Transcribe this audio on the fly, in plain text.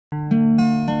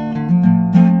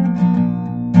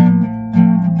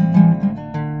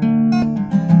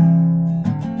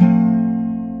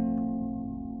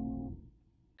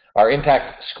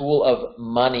Impact School of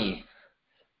Money.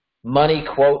 Money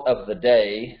quote of the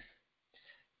day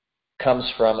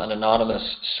comes from an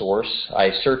anonymous source.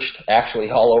 I searched actually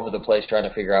all over the place trying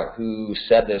to figure out who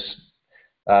said this.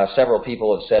 Several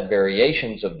people have said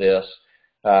variations of this,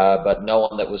 but no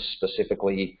one that was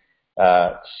specifically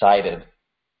cited.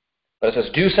 But it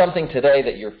says, do something today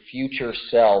that your future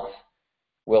self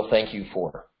will thank you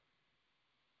for.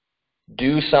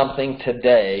 Do something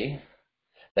today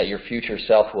that your future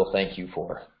self will thank you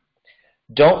for.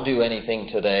 Don't do anything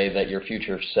today that your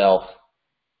future self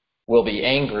will be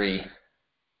angry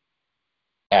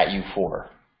at you for.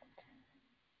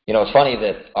 You know, it's funny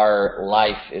that our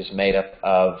life is made up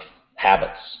of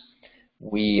habits.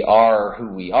 We are who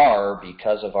we are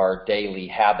because of our daily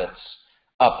habits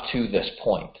up to this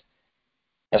point.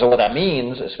 And so what that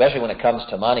means, especially when it comes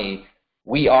to money,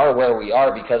 we are where we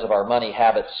are because of our money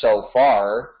habits so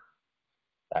far.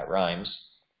 That rhymes.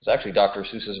 It was actually Dr.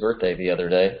 Seuss's birthday the other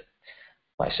day.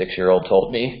 My 6-year-old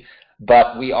told me.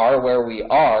 But we are where we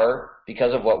are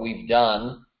because of what we've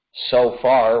done so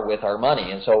far with our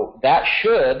money. And so that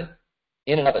should,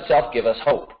 in and of itself, give us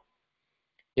hope.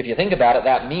 If you think about it,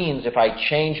 that means if I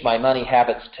change my money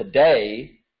habits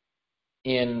today,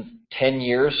 in 10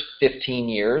 years, 15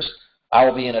 years, I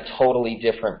will be in a totally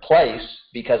different place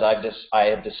because I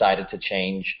have decided to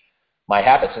change my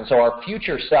habits. And so our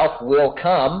future self will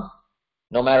come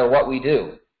no matter what we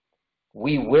do.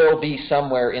 We will be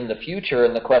somewhere in the future,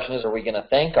 and the question is, are we going to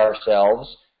thank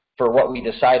ourselves for what we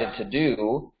decided to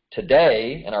do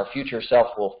today, and our future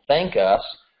self will thank us,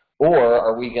 or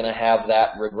are we going to have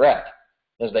that regret?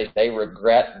 As they say,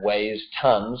 regret weighs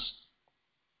tons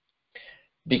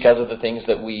because of the things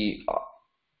that we,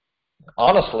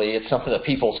 honestly, it's something that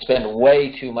people spend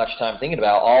way too much time thinking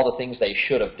about, all the things they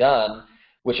should have done,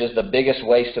 which is the biggest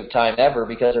waste of time ever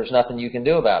because there's nothing you can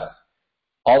do about it.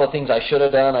 All the things I should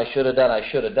have done, I should have done, I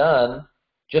should have done,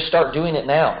 just start doing it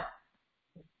now.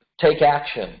 Take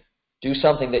action. Do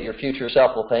something that your future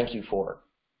self will thank you for.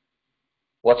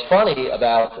 What's funny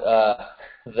about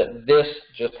that this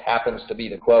just happens to be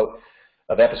the quote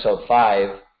of episode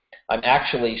 5. I'm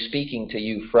actually speaking to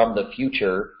you from the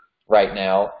future right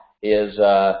now. Is,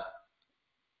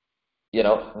 you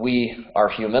know, we are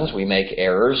humans. We make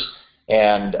errors.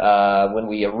 And when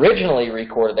we originally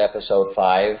recorded episode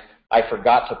 5, I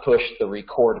forgot to push the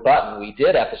record button. We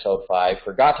did episode 5,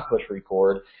 forgot to push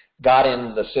record, got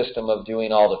in the system of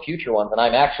doing all the future ones, and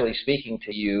I'm actually speaking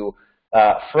to you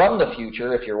from the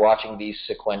future, if you're watching these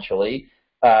sequentially,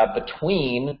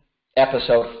 between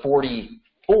episode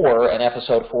 44 and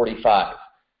episode 45.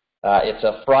 It's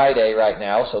a Friday right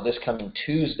now, so this coming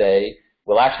Tuesday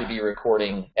we'll actually be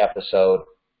recording episode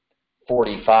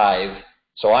 45.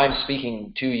 So I'm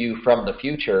speaking to you from the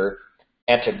future.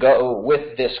 And to go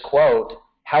with this quote,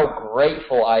 how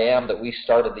grateful I am that we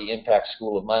started the Impact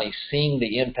School of Money, seeing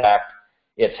the impact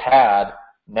it's had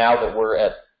now that we're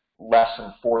at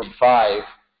lesson 45,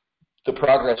 the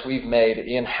progress we've made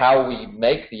in how we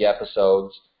make the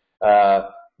episodes, the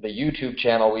YouTube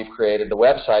channel we've created, the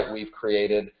website we've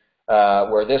created,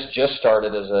 where this just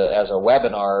started as a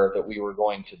webinar that we were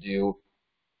going to do,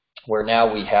 where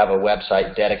now we have a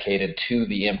website dedicated to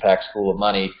the Impact School of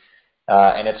Money.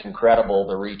 And it's incredible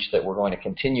the reach that we're going to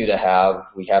continue to have.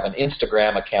 We have an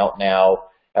Instagram account now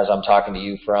as I'm talking to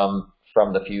you from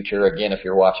the future, again, if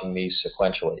you're watching these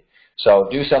sequentially. So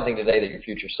do something today that your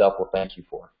future self will thank you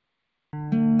for.